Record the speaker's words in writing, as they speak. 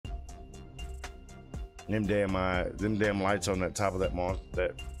Them damn lights on that top of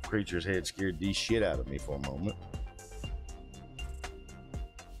that creature's head scared the shit out of me for a moment.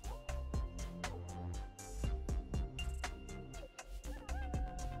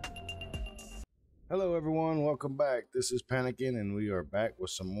 Hello everyone, welcome back. This is Panickn and we are back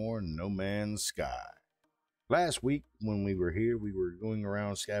with some more No Man's Sky. Last week when we were here, we were going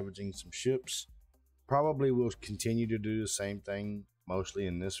around scavenging some ships. Probably will continue to do the same thing, mostly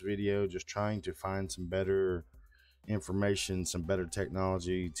in this video, just trying to find some better information, some better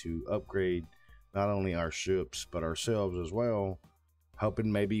technology to upgrade not only our ships, but ourselves as well.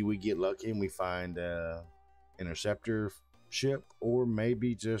 Hoping maybe we get lucky and we find a interceptor ship, or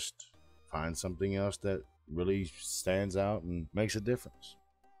maybe just find something else that really stands out and makes a difference.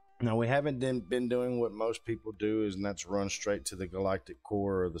 Now, we haven't been doing what most people do, and that's run straight to the galactic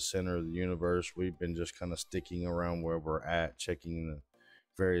core or the center of the universe. We've been just kind of sticking around where we're at, checking the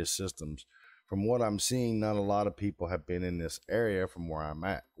various systems. From what I'm seeing, not a lot of people have been in this area from where I'm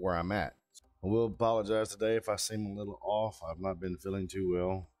at. I will apologize today if I seem a little off. I've not been feeling too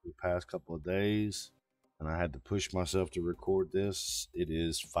well the past couple of days, and I had to push myself to record this. It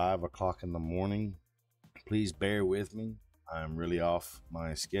is 5 o'clock in the morning. Please bear with me. I'm really off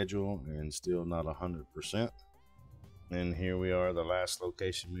my schedule and still not 100%. And here we are, the last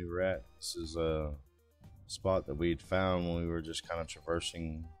location we were at. This is a spot that we'd found when we were just kind of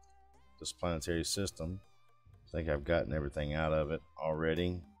traversing this planetary system. I think I've gotten everything out of it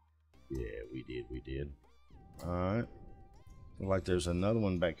already. Yeah, we did. Alright. Looks like there's another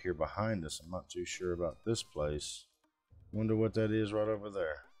one back here behind us. I'm not too sure about this place. Wonder what that is right over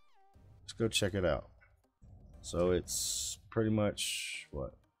there. Let's go check it out. So it's pretty much,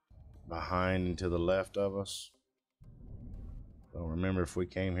 what, behind and to the left of us. Don't remember if we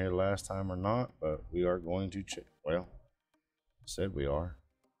came here last time or not, but we are going to check. Well, said we are.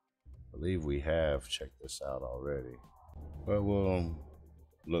 I believe we have checked this out already. But we'll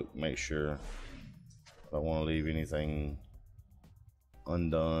look, make sure. I don't want to leave anything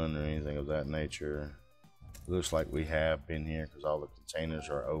undone or anything of that nature. Looks like we have been here because all the containers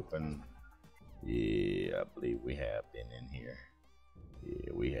are open. Yeah, I believe we have been in here.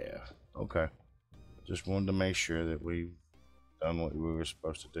 Yeah, we have. Okay. Just wanted to make sure that we've done what we were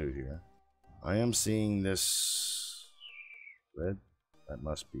supposed to do here. I am seeing this red. That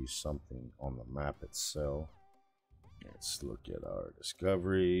must be something on the map itself. Let's look at our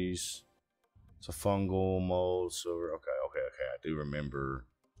discoveries. It's a fungal mold silver. Okay. I do remember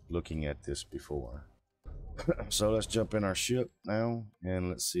looking at this before. So let's jump in our ship now and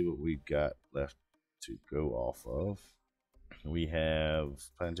let's see what we've got left to go off of. We have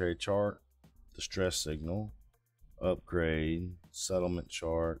planetary chart, distress signal, upgrade, settlement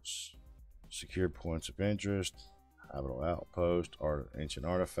charts, secure points of interest, habitable outpost, ancient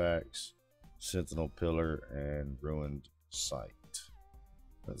artifacts, sentinel pillar, and ruined site.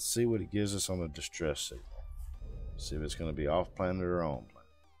 Let's see what it gives us on the distress signal. See if it's going to be off planet or on planet.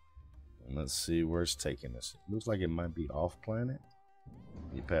 And let's see where it's taking us. It looks like it might be off planet.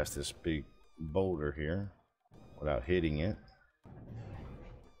 You pass this big boulder here without hitting it.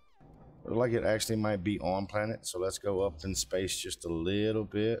 Looks like it actually might be on planet. So let's go up in space just a little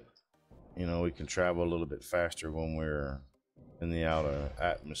bit. You know, we can travel a little bit faster when we're in the outer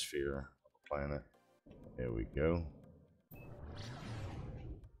atmosphere of the planet. There we go.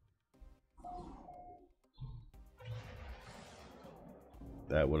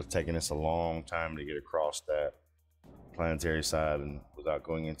 That would have taken us a long time to get across that planetary side and without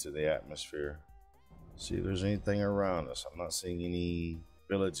going into the atmosphere. See if there's anything around us. I'm not seeing any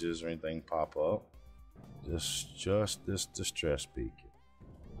villages or anything pop up. Just this distress beacon.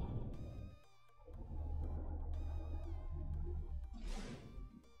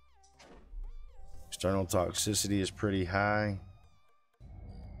 External toxicity is pretty high.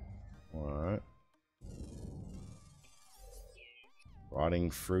 All right.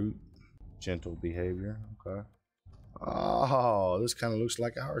 Rotting fruit, gentle behavior. Okay. Oh, this kind of looks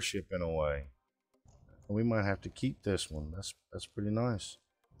like our ship in a way. We might have to keep this one. That's pretty nice.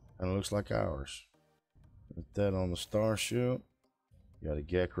 And it looks like ours. Put that on the starship. Got a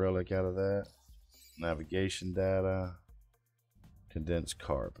Gek relic out of that. Navigation data. Condensed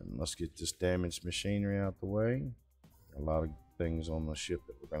carbon. Let's get this damaged machinery out the way. A lot of things on the ship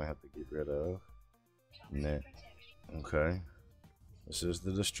that we're gonna have to get rid of. Okay. This is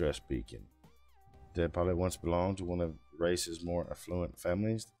the distress beacon. Dead pilot once belonged to one of the race's more affluent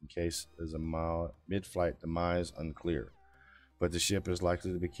families. In case there's a mid-flight demise unclear, but the ship is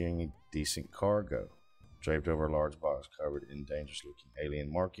likely to be carrying a decent cargo. Draped over a large box covered in dangerous-looking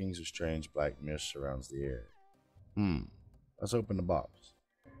alien markings, a strange black mist surrounds the area. Let's open the box.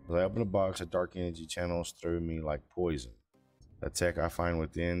 As I open the box, a dark energy channels through me like poison. The tech I find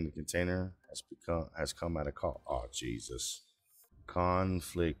within the container has come at a cost. Oh, Jesus.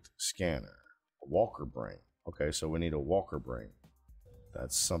 Conflict scanner. A walker brain. Okay, so we need a walker brain.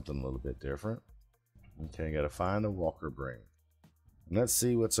 That's something a little bit different. Okay, gotta find a walker brain. And let's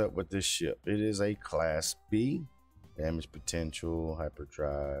see what's up with this ship. It is a Class B. Damage potential,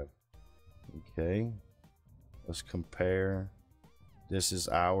 hyperdrive. Okay. Let's compare. This is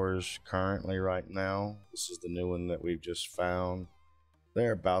ours currently right now. This is the new one that we've just found.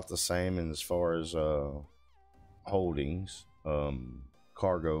 They're about the same as far as holdings,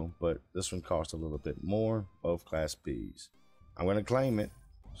 cargo, but this one costs a little bit more, both Class Bs. I'm going to claim it,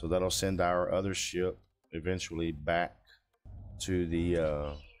 so that'll send our other ship eventually back to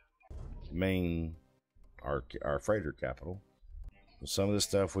the main, our freighter capital. Some of this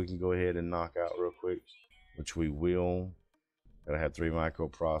stuff we can go ahead and knock out real quick, which we will. Gotta have 3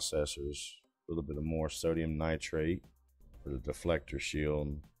 microprocessors, a little bit of more sodium nitrate for the deflector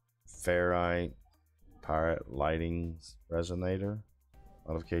shield, ferrite, pirate lighting resonator,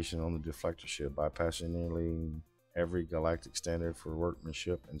 modification on the deflector shield, bypassing nearly every galactic standard for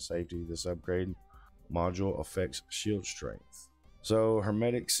workmanship and safety. This upgrade module affects shield strength. So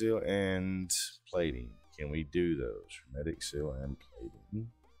hermetic seal and plating. Can we do those? Hermetic seal and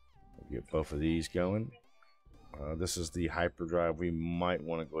plating. We'll get both of these going. This is the hyperdrive. We might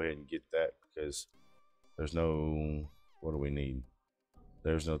want to go ahead and get that because there's no, what do we need?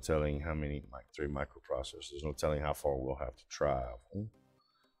 There's no telling how many, like 3 microprocessors. There's no telling how far we'll have to travel.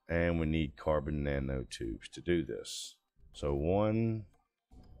 And we need carbon nanotubes to do this. So 1,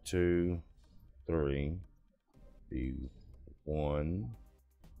 2, 3, be 1.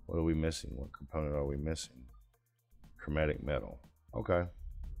 What are we missing? What component are we missing? Chromatic metal. Okay.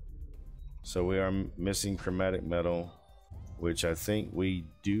 So we are missing chromatic metal, which I think we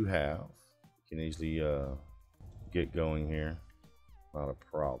do have. We can easily get going here. Not a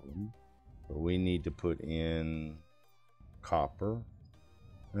problem. But we need to put in copper.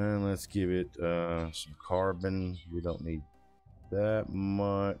 And let's give it some carbon. We don't need that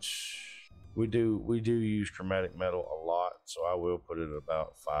much. We do use chromatic metal a lot, so I will put it at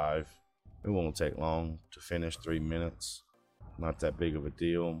about 5. It won't take long to finish, 3 minutes. Not that big of a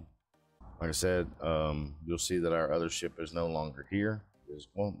deal. Like I said, you'll see that our other ship is no longer here.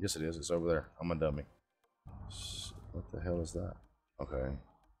 Well, yes it is. It's over there. I'm a dummy. What the hell is that? Okay.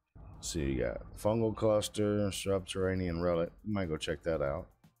 So you got fungal cluster, subterranean relic. You might go check that out.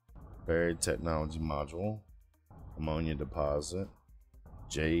 Buried technology module, ammonia deposit,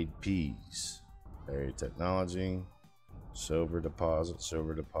 jade peas, buried technology, silver deposit.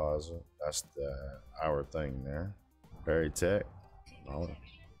 That's our thing there. Buried tech,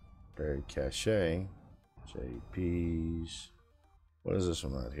 buried cache, jade peas. What is this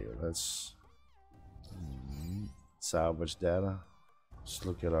one right here? Let's salvage data. Let's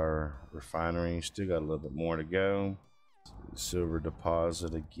look at our refinery. Still got a little bit more to go. Silver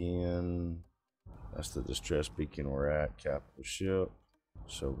deposit again. That's the distress beacon we're at. Capital ship.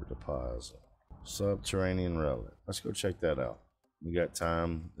 Silver deposit. Subterranean relic. Let's go check that out. We got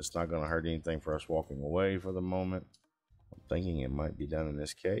time. It's not going to hurt anything for us walking away for the moment. I'm thinking it might be down in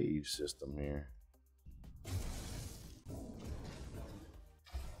this cave system here.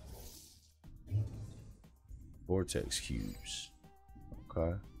 Vortex cubes.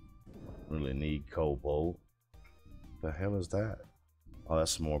 Okay. Really need cobalt. The hell is that? Oh,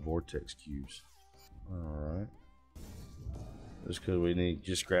 that's some more vortex cubes. Alright. Just because we need,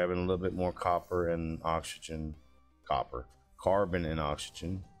 just grabbing a little bit more copper and oxygen. Carbon and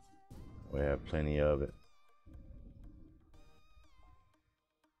oxygen. We have plenty of it.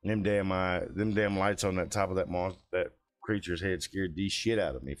 Them damn lights on that top of that creature's head scared the shit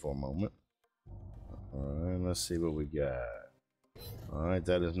out of me for a moment. Alright, let's see what we got. Alright,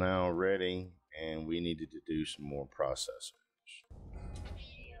 that is now ready, and we needed to do some more processors.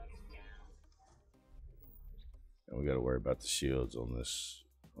 And we got to worry about the shields on this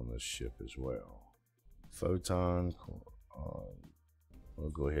ship as well. Photon,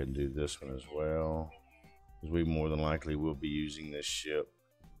 we'll go ahead and do this one as well, because we more than likely will be using this ship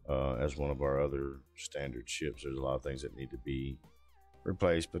as one of our other standard ships. There's a lot of things that need to be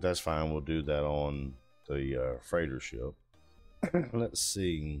replaced, but that's fine. We'll do that on the freighter ship. Let's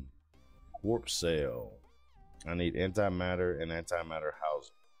see. Warp cell. I need antimatter and antimatter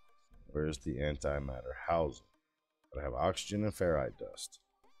housing. Where's the antimatter housing? I have oxygen and ferrite dust.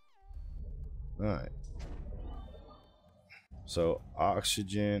 Alright. So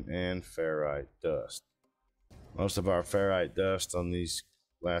oxygen and ferrite dust. Most of our ferrite dust on these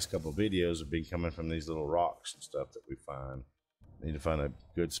last couple videos have been coming from these little rocks and stuff that we find. Need to find a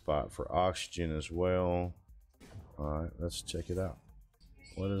good spot for oxygen as well. All right, let's check it out.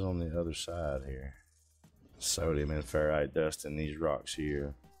 What is on the other side here? Sodium and ferrite dust in these rocks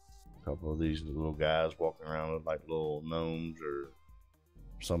here. A couple of these little guys walking around with like little gnomes or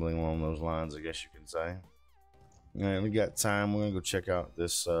something along those lines, I guess you can say. All right, we got time. We're gonna go check out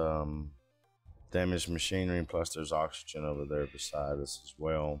this damaged machinery, plus there's oxygen over there beside us as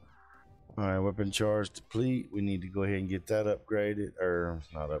well. All right, weapon charge deplete. We need to go ahead and get that upgraded, or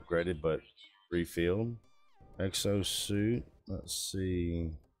not upgraded, but refilled. Exosuit. Let's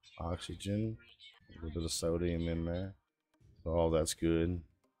see, oxygen, a little bit of sodium in there. So all that's good.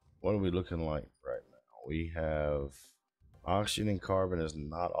 What are we looking like right now? We have oxygen and carbon is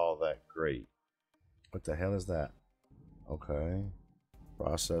not all that great. What the hell is that? Okay.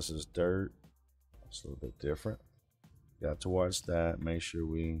 Processes dirt. It's a little bit different. Got to watch that. Make sure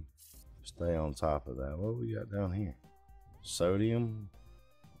we stay on top of that. What do we got down here? Sodium.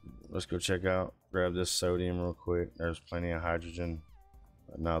 Let's go check out, grab this sodium real quick. There's plenty of hydrogen.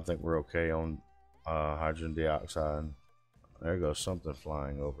 Now I think we're okay on hydrogen dioxide. There goes something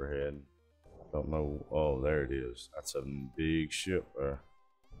flying overhead. Don't know. Oh, there it is. That's a big ship there.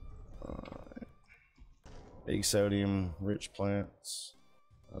 Alright. Big sodium rich plants.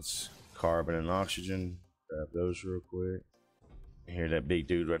 That's carbon and oxygen. Grab those real quick. You hear that big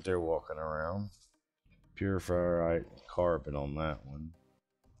dude right there walking around. Pure ferrite carbon on that one.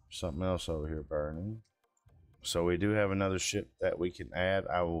 Something else over here burning. So we do have another ship that we can add.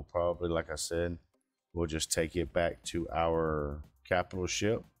 I will probably, like I said, we'll just take it back to our capital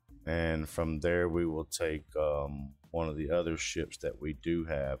ship, and from there we will take one of the other ships that we do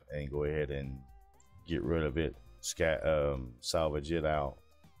have and go ahead and get rid of it, salvage it out,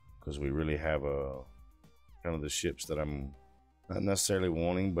 because we really have a kind of the ships that I'm not necessarily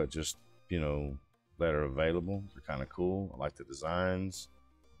wanting, but just, you know, that are available. They're kind of cool. I like the designs.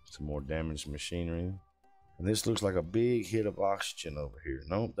 Some more damaged machinery. And this looks like a big hit of oxygen over here.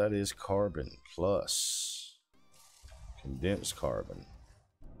 Nope, that is carbon plus condensed carbon.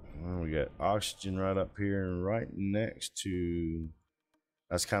 Well, we got oxygen right up here and right next to,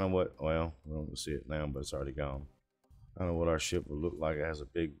 that's kind of what, well, we don't see it now, but it's already gone. Kind of what our ship would look like. It has a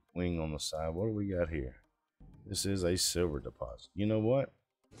big wing on the side. What do we got here? This is a silver deposit. You know what?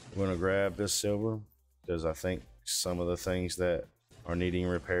 We're gonna grab this silver because I think some of the things that are needing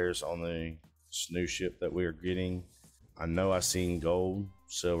repairs on the new ship that we are getting. I know I've seen gold.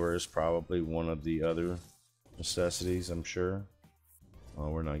 Silver is probably one of the other necessities, I'm sure. Oh,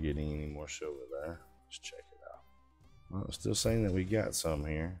 we're not getting any more silver there. Let's check it out. Well, it's still saying that we got some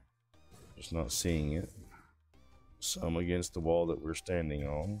here. Just not seeing it. Some against the wall that we're standing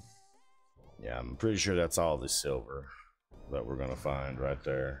on. Yeah, I'm pretty sure that's all the silver that we're gonna find right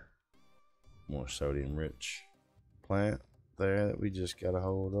there. More sodium rich plant there that we just got a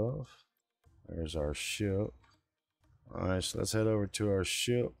hold of. There's our ship. All right, so let's head over to our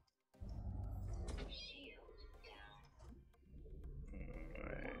ship. All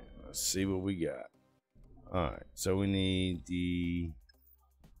right, let's see what we got. All right, so we need the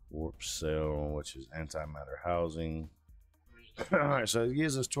warp cell, which is antimatter housing. All right, so it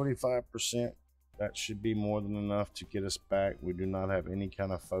gives us 25%. That should be more than enough to get us back. We do not have any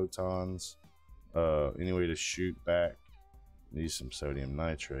kind of photons, any way to shoot back. Need some sodium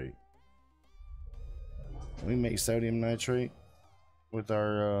nitrate. Can we make sodium nitrate with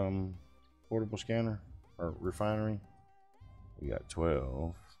our portable scanner or refinery? We got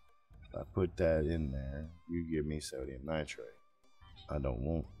 12. If I put that in there, you give me sodium nitrate. I don't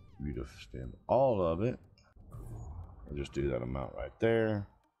want you to spend all of it. I'll just do that amount right there.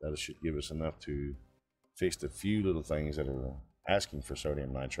 That should give us enough to fix the few little things that are asking for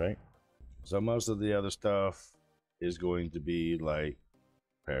sodium nitrate. So most of the other stuff is going to be like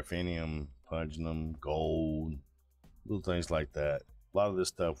paraffinium, pungenum, gold, little things like that. A lot of this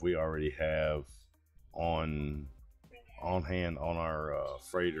stuff we already have on hand on our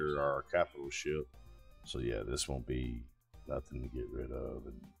freighter, our capital ship. So yeah, this won't be nothing to get rid of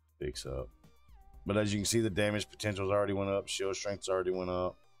and fix up. But as you can see, the damage potentials already went up, shield strengths already went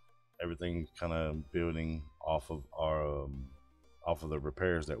up. Everything kind of building off of our off of the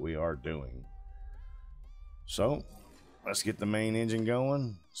repairs that we are doing. So let's get the main engine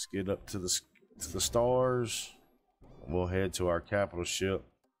going. Let's get up to the stars. We'll head to our capital ship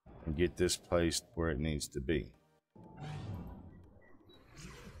and get this placed where it needs to be.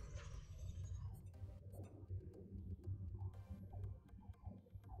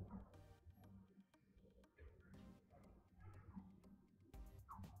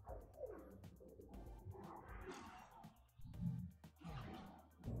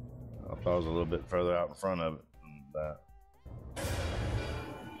 I thought I was a little bit further out in front of it than that.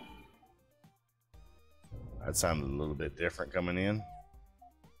 That sounded a little bit different coming in.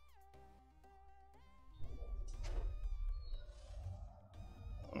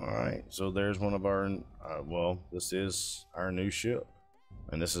 All right, so there's one of our, well, this is our new ship.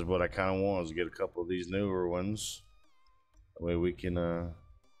 And this is what I kind of want, is get a couple of these newer ones. That way we can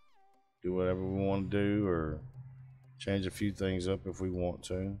do whatever we want to do, or change a few things up if we want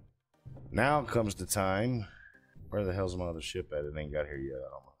to. Now comes the time. Where the hell's my other ship at? It ain't got here yet,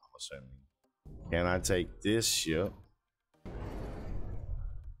 I'm assuming. Can I take this ship?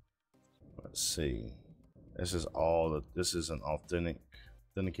 Let's see. This is this is an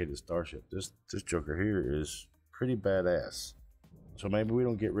authenticated starship. This joker here is pretty badass. So maybe we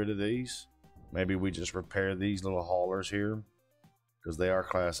don't get rid of these. Maybe we just repair these little haulers here, because they are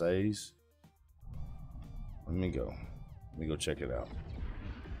Class A's. Let me go check it out.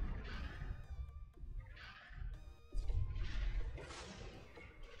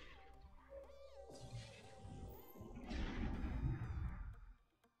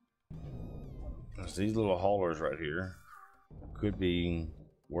 These little haulers right here could be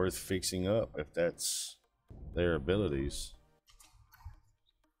worth fixing up if that's their abilities.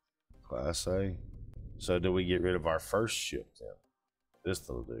 Class A. So do we get rid of our first ship then? This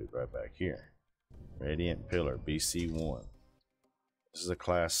little dude right back here. Radiant Pillar, BC1. This is a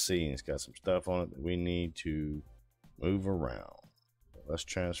Class C, and it's got some stuff on it that we need to move around. Let's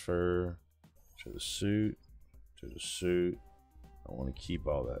transfer to the suit, I want to keep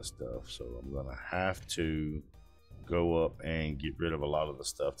all that stuff, so I'm gonna have to go up and get rid of a lot of the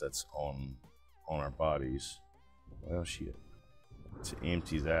stuff that's on our bodies. Well, shit. To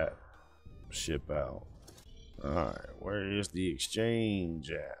empty that ship out. Alright, where is the exchange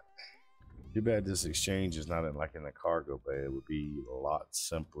at? Too bad this exchange is not in the cargo bay. It would be a lot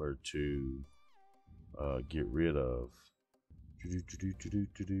simpler to get rid of.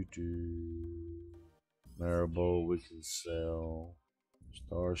 Marrow we can sell.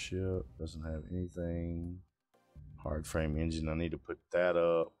 Starship doesn't have anything. Hard frame engine, I need to put that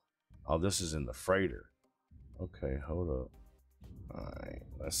up. Oh, this is in the freighter. Okay, hold up. Alright,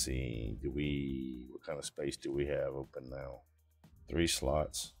 let's see. What kind of space do we have open now? 3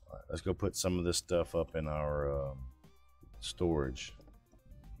 slots. Alright, let's go put some of this stuff up in our storage.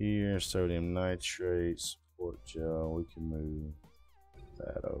 Here, sodium nitrate, support gel. We can move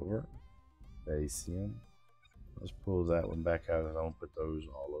that over. Basium. Let's pull that one back out, and I'll put those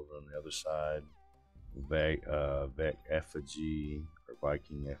all over on the other side. Vec effigy, or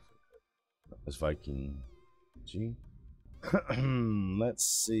Viking effigy. That's Viking G. Let's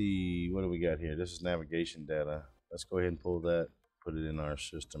see, what do we got here? This is navigation data. Let's go ahead and pull that, put it in our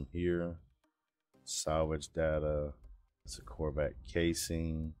system here. Salvage data. It's a Corvette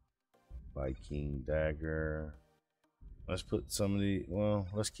casing. Viking dagger. Let's put some of the, well,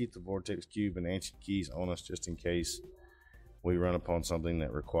 let's keep the vortex cube and ancient keys on us just in case we run upon something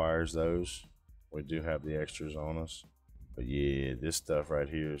that requires those. We do have the extras on us. But yeah, this stuff right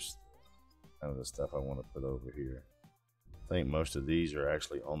here is kind of the stuff I want to put over here. I think most of these are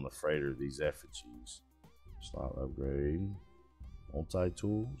actually on the freighter, these effigies. Slot upgrade.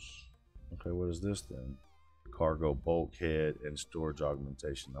 Multi-tools. Okay, what is this then? Cargo bulkhead and storage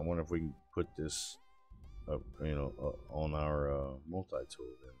augmentation. I wonder if we can put this up, on our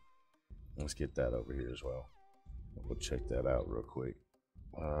multi-tool then. Let's get that over here as well. We'll check that out real quick.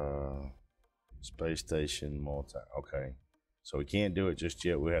 Space station multi. Okay, so we can't do it just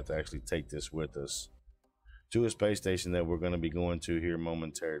yet. We have to actually take this with us to a space station that we're going to be going to here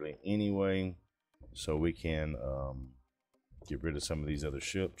momentarily anyway, so we can get rid of some of these other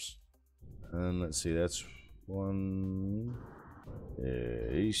ships. And let's see, that's one.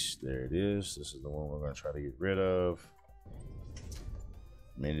 Yes, there it is. This is the one we're going to try to get rid of.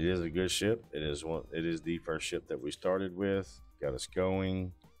 I mean, it is a good ship. It is the first ship that we started with. Got us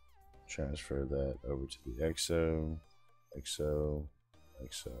going. Transfer that over to the XO.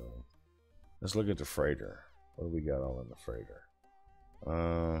 Let's look at the freighter. What do we got all in the freighter?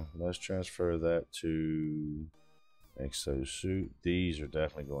 Let's transfer that to exosuit. These are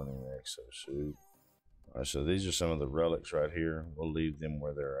definitely going in the exosuit. All right, so these are some of the relics right here. We'll leave them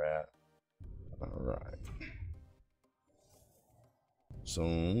where they're at. All right. So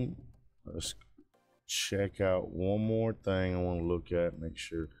let's check out one more thing I want to look at. Make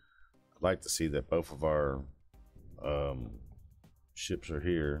sure. I'd like to see that both of our ships are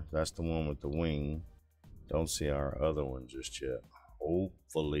here. That's the one with the wing. Don't see our other one just yet.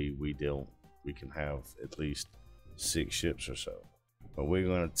 Hopefully we can have at least 6 ships or so. But we're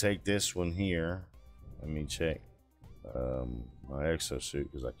going to take this one here. Let me check my exosuit,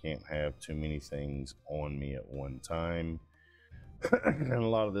 because I can't have too many things on me at one time. And a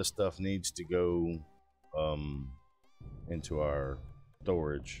lot of this stuff needs to go into our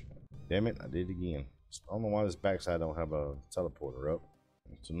storage. Damn it, I did it again. I don't know why this backside don't have a teleporter up.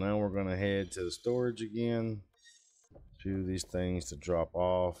 So now we're gonna head to the storage again. A few of these things to drop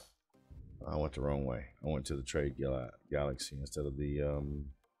off. I went the wrong way. I went to the trade galaxy instead of the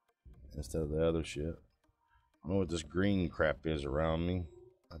other shit. I don't know what this green crap is around me.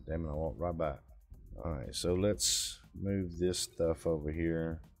 God damn it, I walked right by it. Alright, so let's move this stuff over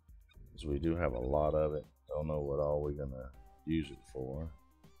here, because we do have a lot of it. Don't know what all we're gonna use it for.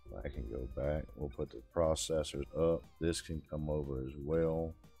 I can go back. We'll put the processors up. This can come over as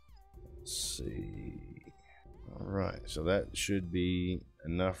well. Let's see. Alright, so that should be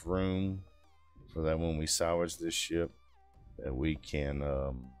enough room for that when we salvage this ship, that we can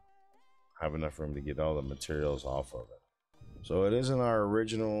have enough room to get all the materials off of it. So it isn't our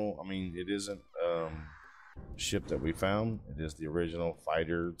original, it isn't ship that we found. It is the original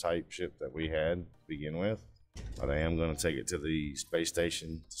fighter type ship that we had to begin with. But I am going to take it to the space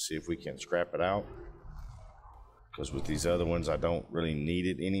station to see if we can scrap it out. Because with these other ones, I don't really need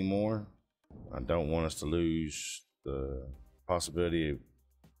it anymore. I don't want us to lose the possibility of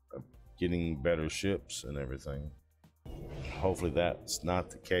getting better ships and everything. Hopefully that's not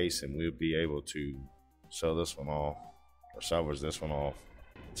the case, and we'll be able to sell this one off, or salvage this one off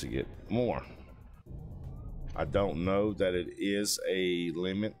to get more. I don't know that it is a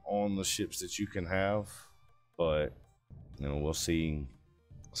limit on the ships that you can have, but we'll see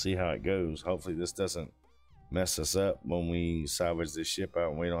how it goes. Hopefully this doesn't mess us up when we salvage this ship out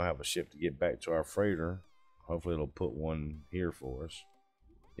and we don't have a ship to get back to our freighter. Hopefully it'll put one here for us.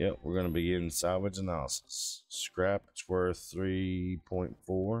 Yep, we're going to begin salvage analysis. Scrap, it's worth 3.4.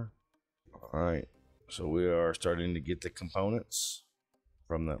 All right, so we are starting to get the components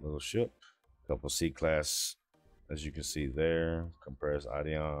from that little ship. A couple C-class, as you can see there, compressed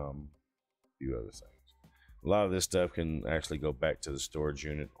idiom, a few other things. A lot of this stuff can actually go back to the storage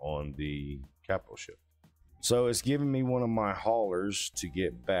unit on the capital ship. So it's giving me one of my haulers to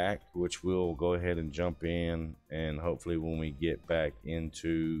get back, which we'll go ahead and jump in, and hopefully when we get back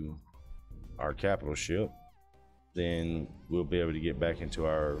into our capital ship, then we'll be able to get back into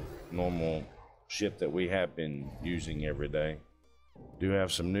our normal ship that we have been using every day. Do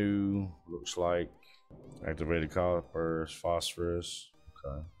have some new, looks like, activated copper, phosphorus.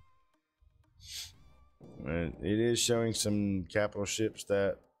 Okay. And it is showing some capital ships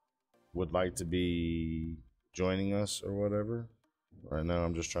that would like to be joining us or whatever. Right now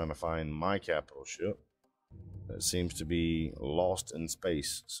I'm just trying to find my capital ship that seems to be lost in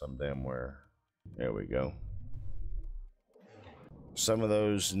space some damn where. There we go. Some of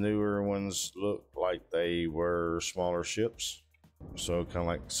those newer ones look like they were smaller ships, so kind of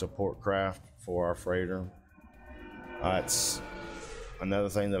like support craft for our freighter. It's another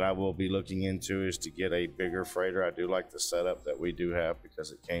thing that I will be looking into is to get a bigger freighter. I do like the setup that we do have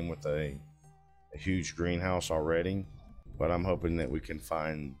because it came with a huge greenhouse already, but I'm hoping that we can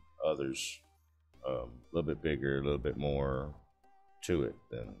find others a little bit bigger, a little bit more to it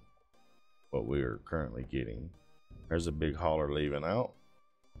than what we are currently getting. There's a big hauler leaving out.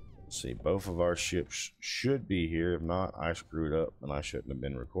 Let's see, both of our ships should be here. If not, I screwed up and I shouldn't have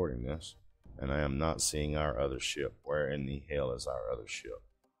been recording this. And I am not seeing our other ship. Where in the hell is our other ship?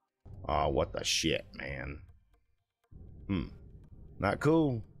 Oh, what the shit, man. Not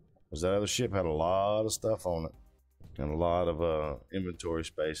cool. Because that other ship had a lot of stuff on it. And a lot of inventory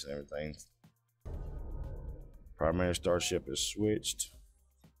space and everything. Primary starship is switched.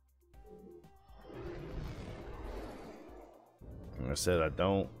 Like I said, I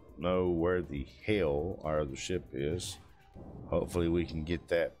don't know where the hell our other ship is. Hopefully we can get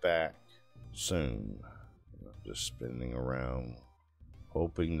that back soon. I'm just spinning around,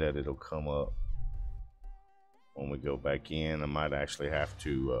 hoping that it'll come up when we go back in. I might actually have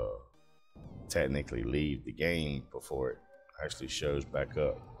to technically leave the game before it actually shows back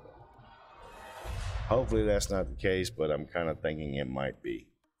up. Hopefully that's not the case, but I'm kind of thinking it might be.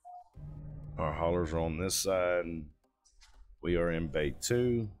 Our haulers are on this side. We are in Bay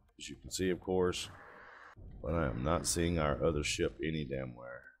 2, as you can see, of course, but I am not seeing our other ship any damn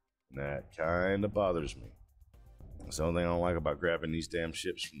where. And that kind of bothers me. That's the only thing I don't like about grabbing these damn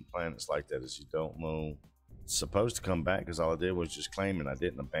ships from planets like that is you don't know. It's supposed to come back because all I did was just claim it. I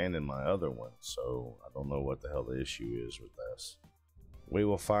didn't abandon my other one, so I don't know what the hell the issue is with this. We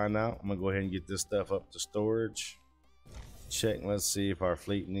will find out. I'm going to go ahead and get this stuff up to storage. Check, let's see if our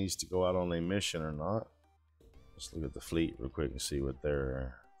fleet needs to go out on a mission or not. Let's look at the fleet real quick and see what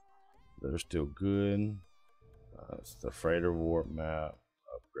they're still good. It's the freighter warp map,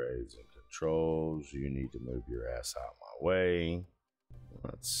 upgrades and controls. You need to move your ass out my way.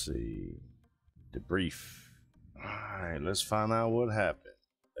 Let's see. Debrief. Alright, let's find out what happened.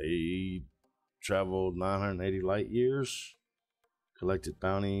 They traveled 980 light years, collected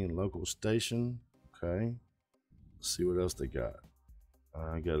bounty in local station. Okay, let's see what else they got.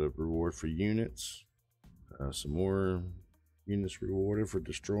 I got a reward for units. Some more units rewarded for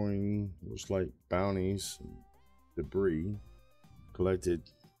destroying, looks like bounties and debris. Collected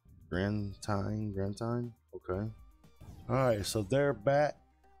Grantine. Okay. Alright, so they're back.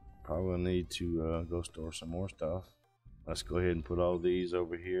 Probably need to go store some more stuff. Let's go ahead and put all these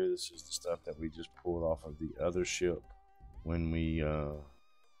over here. This is the stuff that we just pulled off of the other ship when we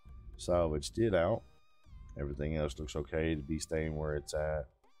salvaged it out. Everything else looks okay to be staying where it's at,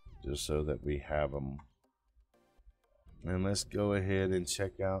 just so that we have them. And let's go ahead and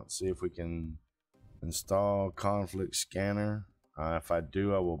check out, see if we can install conflict scanner. If I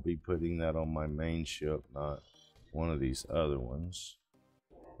do, I will be putting that on my main ship, not one of these other ones.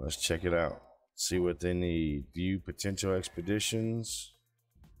 Let's check it out. See what they need. View potential expeditions.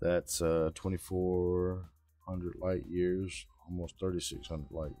 That's 2,400 light years, almost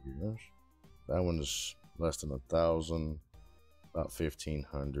 3,600 light years. That one is less than 1,000, about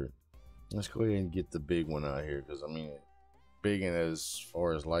 1,500. Let's go ahead and get the big one out here, because I mean, big and as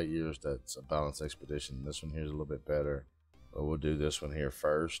far as light years, that's a balanced expedition. This one here is a little bit better, but we'll do this one here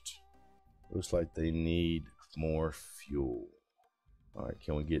first. Looks like they need more fuel. All right,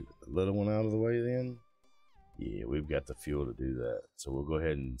 can we get the little one out of the way then? Yeah, we've got the fuel to do that. So we'll go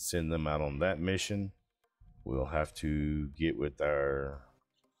ahead and send them out on that mission. We'll have to get with our,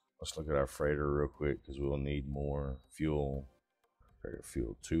 let's look at our freighter real quick, because we'll need more fuel. Freighter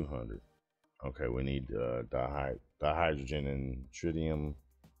fuel 200. Okay, we need dihydrogen and tritium.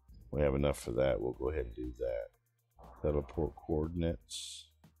 We have enough for that. We'll go ahead and do that. Teleport coordinates.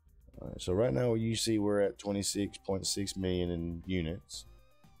 All right, so right now you see we're at 26.6 million in units,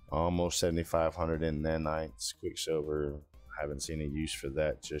 almost 7,500 in nanites. Quicksilver, haven't seen a use for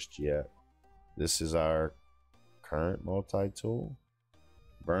that just yet. This is our current multi-tool.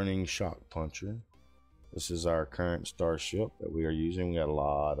 Burning shock puncher. This is our current starship that we are using. We got a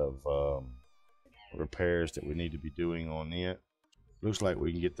lot of repairs that we need to be doing on it. Looks like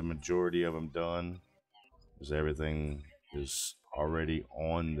we can get the majority of them done, because everything is already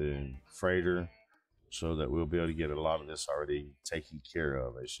on the freighter, so that we'll be able to get a lot of this already taken care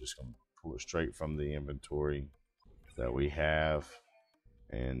of. It's just going to pull it straight from the inventory that we have,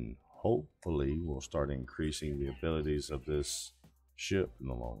 and hopefully we'll start increasing the abilities of this ship in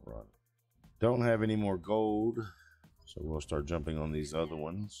the long run. Don't have any more gold, so we'll start jumping on these other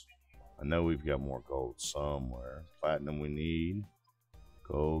ones. I know we've got more gold somewhere. Platinum we need.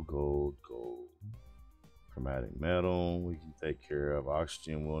 Gold. Chromatic metal we can take care of.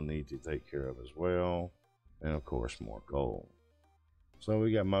 Oxygen we'll need to take care of as well. And of course more gold. So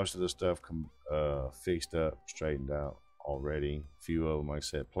we got most of the stuff fixed up, straightened out already. A few of them, like I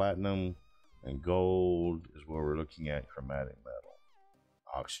said, platinum and gold is where we're looking at. Chromatic metal,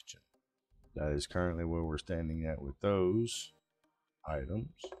 oxygen. That is currently where we're standing at with those items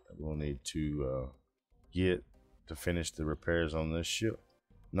that we'll need to get to finish the repairs on this ship.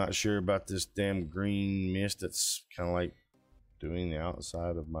 Not sure about this damn green mist that's kind of like doing the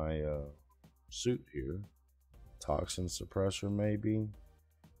outside of my suit here. Toxin suppressor maybe.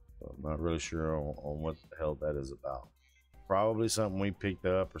 I'm not really sure on what the hell that is about. Probably something we picked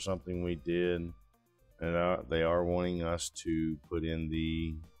up or something we did. And they are wanting us to put in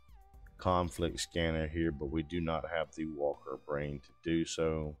the conflict scanner here, but we do not have the walker brain to do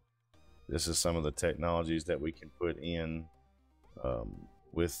so. This is some of the technologies that we can put in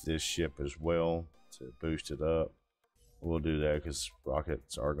with this ship as well to boost it up. We'll do that because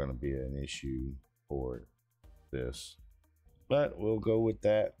rockets are going to be an issue for this, but we'll go with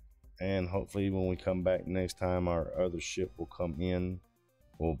that. And hopefully when we come back next time, our other ship will come in,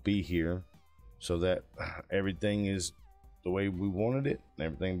 will be here, so that everything is the way we wanted it and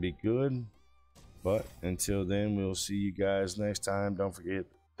everything be good. But until then, we'll see you guys next time. Don't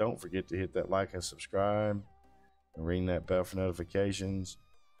forget to hit that like and subscribe and ring that bell for notifications.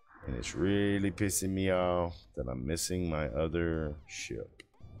 And it's really pissing me off that I'm missing my other ship.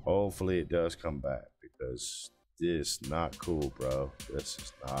 Hopefully it does come back, because this is not cool, bro. This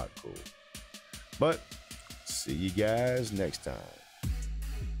is not cool. But see you guys next time.